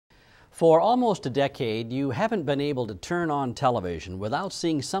For almost a decade, you haven't been able to turn on television without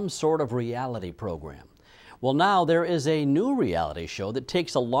seeing some sort of reality program. Well, now there is a new reality show that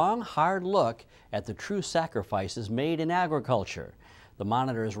takes a long, hard look at the true sacrifices made in agriculture. The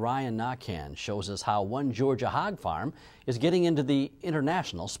Monitor's Ryan Naquin shows us how one Georgia hog farm is getting into the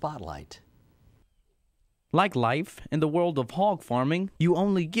international spotlight. Like life, in the world of hog farming, you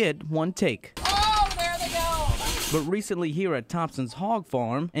only get one take. But recently here at Thompson's Hog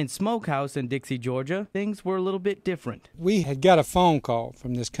Farm and Smokehouse in Dixie, Georgia, things were a little bit different. We had got a phone call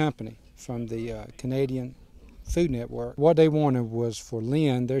from this company, from the Canadian Food Network. What they wanted was for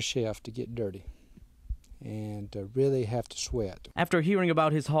Lynn, their chef, to get dirty and to really have to sweat. After hearing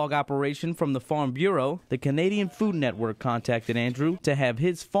about his hog operation from the Farm Bureau, the Canadian Food Network contacted Andrew to have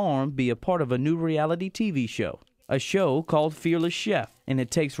his farm be a part of a new reality TV show. A show called Fearless Chef, and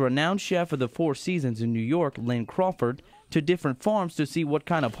it takes renowned chef of the Four Seasons in New York, Lynn Crawford, to different farms to see what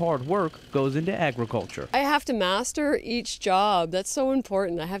kind of hard work goes into agriculture. I have to master each job. That's so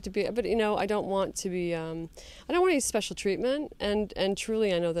important. I have to be, but you know, I don't want to be, I don't want any special treatment, and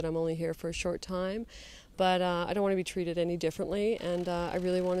truly I know that I'm only here for a short time, but I don't want to be treated any differently, and I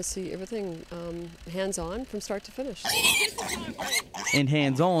really want to see everything hands-on from start to finish. And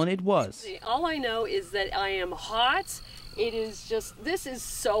hands-on it was. All I know is that I am hot. It is just, this is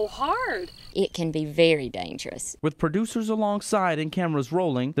so hard. It can be very dangerous. With producers alongside and cameras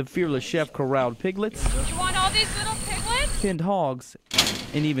rolling, the Fearless Chef corralled piglets. You want all these little piglets? Pinned hogs,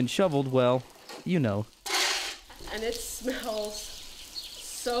 and even shoveled, well, you know. And it smells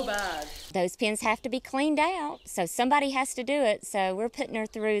so bad. Those pens have to be cleaned out, so somebody has to do it. So we're putting her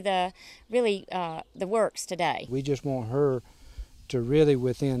through the works today. We just want her to really,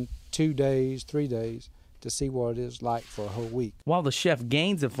 within 2 days, 3 days, to see what it is like for a whole week. While the chef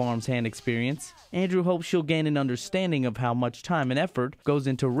gains a farm's hand experience, Andrew hopes she'll gain an understanding of how much time and effort goes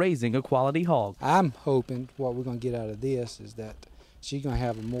into raising a quality hog. I'm hoping what we're going to get out of this is that she's going to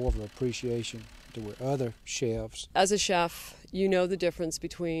have more of an appreciation to where other chefs. As a chef, you know the difference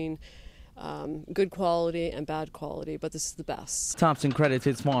between good quality and bad quality, but this is the best. Thompson credits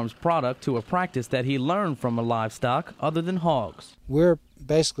his farm's product to a practice that he learned from a livestock other than hogs. We're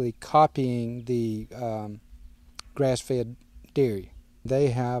basically copying the grass-fed dairy. They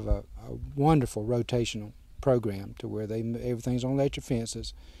have a wonderful rotational program to where everything's on electric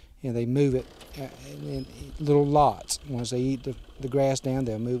fences, and they move it in little lots. Once they eat the grass down,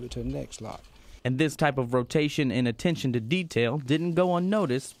 they'll move it to the next lot. And this type of rotation and attention to detail didn't go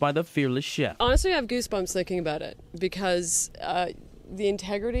unnoticed by the Fearless Chef. Honestly, I have goosebumps thinking about it, because the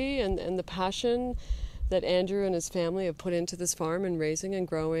integrity and the passion that Andrew and his family have put into this farm and raising and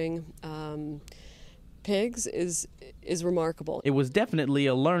growing pigs is remarkable. It was definitely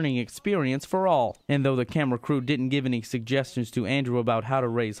a learning experience for all. And though the camera crew didn't give any suggestions to Andrew about how to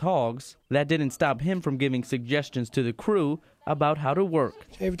raise hogs, that didn't stop him from giving suggestions to the crew about how to work.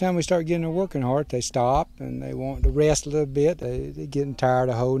 Every time we start getting them working hard, they stop and they want to rest a little bit. They're getting tired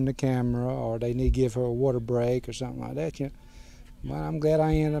of holding the camera, or they need to give her a water break or something like that. You know? Well, I'm glad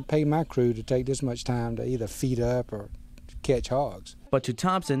I ended up paying my crew to take this much time to either feed up or catch hogs. But to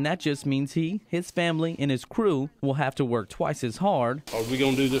Thompson, that just means he, his family, and his crew will have to work twice as hard. Are we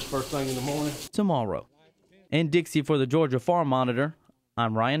going to do this first thing in the morning? Tomorrow. In Dixie for the Georgia Farm Monitor,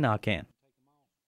 I'm Ryan Naquin.